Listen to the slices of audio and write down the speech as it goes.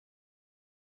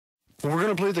We're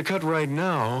going to play the cut right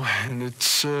now, and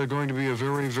it's going to be a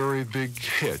very, very big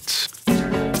hit.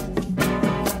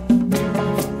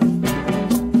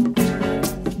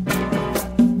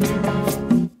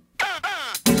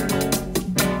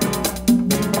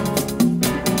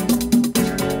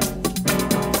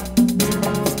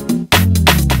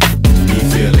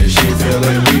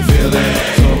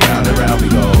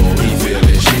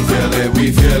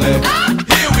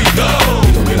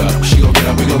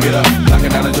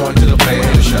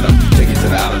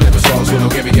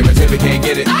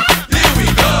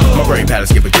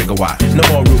 Skip a gigawatt. No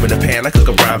more room in the pan, I cook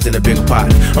up rhymes in a bigger pot.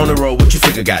 On the road, what you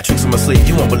figure got? Tricks in my sleeve,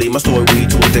 you won't believe my story, weed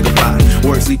to a digger plot.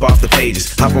 Work, sleep off the pages,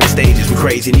 hop on stages, we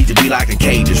crazy, need to be like in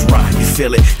cages. Right, you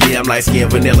feel it? Yeah, I'm light skin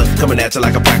vanilla, coming at you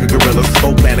like a pack of gorillas.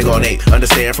 Whole planning on 8,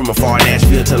 understand from afar,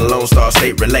 Nashville to the Lone Star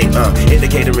State, relate.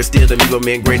 Indicator is still the Amigo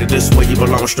men greater, this way you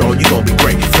belong strong, you gon' be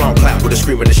great. Flaunt clap with a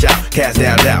scream and a shout, cast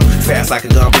down doubt, fast like a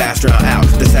gun blast, drown out.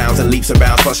 The sounds and leaps and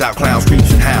bounds, flush out clowns,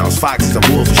 creeps and hounds, foxes and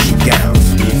wolves and sheep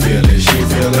gowns. We feel it, she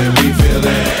feel it, we feel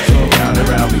it. So round and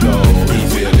round we go. He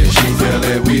feel it, she feel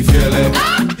it, we feel it.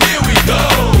 Here we go.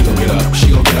 We gon' get up,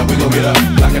 she gon' get up, we gon' get up.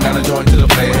 Locking down the joint to the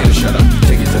player, hey, shut up.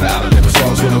 Take it to the island, never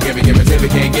songs, we don't give it, till we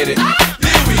can't get it.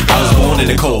 I was born in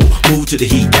the cold, moved to the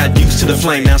heat, got used to the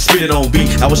flame, now spit it on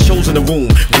beat. I was chosen to womb,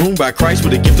 groomed by Christ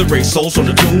with a gift of race, souls from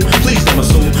the tomb. Please don't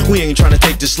assume we ain't trying to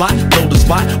take this slot, blow the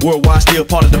spot. Worldwide still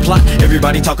part of the plot.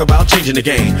 Everybody talk about changing the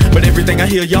game, but everything I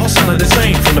hear y'all sounding the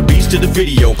same. From the beats to the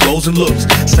video, clothes and looks,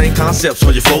 same concepts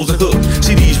for your flows and hooks.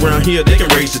 CDs round here, they can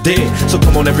raise the dead. So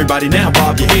come on everybody now,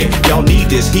 bob your head. Y'all need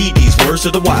this, heed these words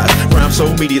of the wise. Rhyme so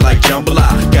meaty like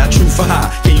jambalaya, got truth for high.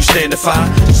 Can you stand the fire?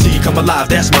 See you come alive,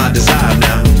 that's my desire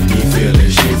now. We feel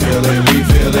it, she feel it, we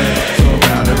feel it. So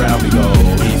round and round we go.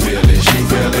 He feel it, she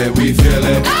feel it, we feel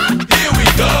it. Here we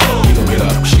go. We gon' get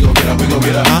up, she gon' get up, we gon'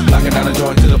 get up. Locking down the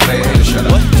joint to the player, hey, shut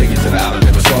up. Take it to the island,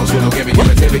 never songs, we don't give it,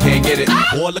 till we can't get it.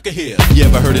 Boy, look at here. You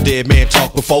ever heard a dead man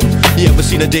talk before? You ever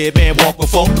seen a dead man walk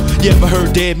before? You ever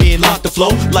heard dead men lock the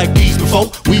flow like bees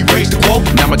before? We raised the quote.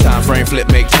 Now my time frame flip,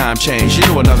 make time change. You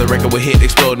know another record will hit,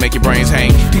 explode, make your brains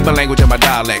hang. Speak my language and my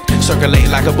dialect, circulate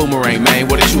like a boomerang, man.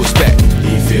 What did you expect?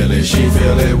 He feel it, she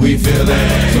feel it, we feel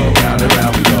it. So round and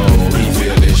round we go. He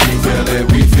feel it, she feel it,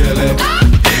 we feel it.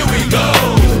 Here we go.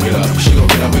 We gon' get up, she gon'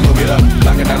 get up, we gon' get up.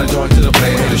 Locking down the joint to the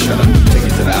player, hey, shut up. Take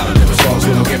it to the island, never songs,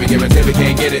 we don't give it, till we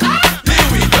can't get it. Here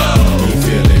we go. He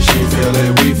feel it, she feel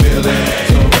it, we feel it.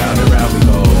 So round and round we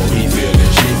go. He feel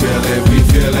it, she feel it, we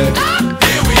feel it.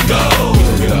 Here we go. We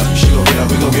gon' get up, she gon' get up,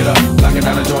 we gon' get up. Locking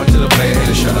down the joint to the player,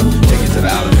 hey, shut up. Take it to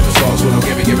the island, never songs, we don't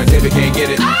give it, till we can't get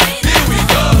it. Here we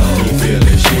go. He feel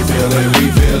it, she feel it, we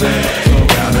feel it. So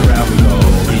round and round we go.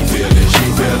 He feel it, she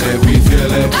feel it, we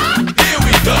feel it. Here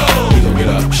we go. We gon' get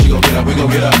up, she gon' get up, we gon'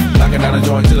 get up. Locking down the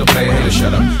joint to the player, hey,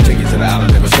 shut up. Take it to the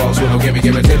island, never songs, we don't give it,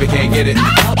 till we can't get it.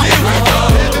 Here we go.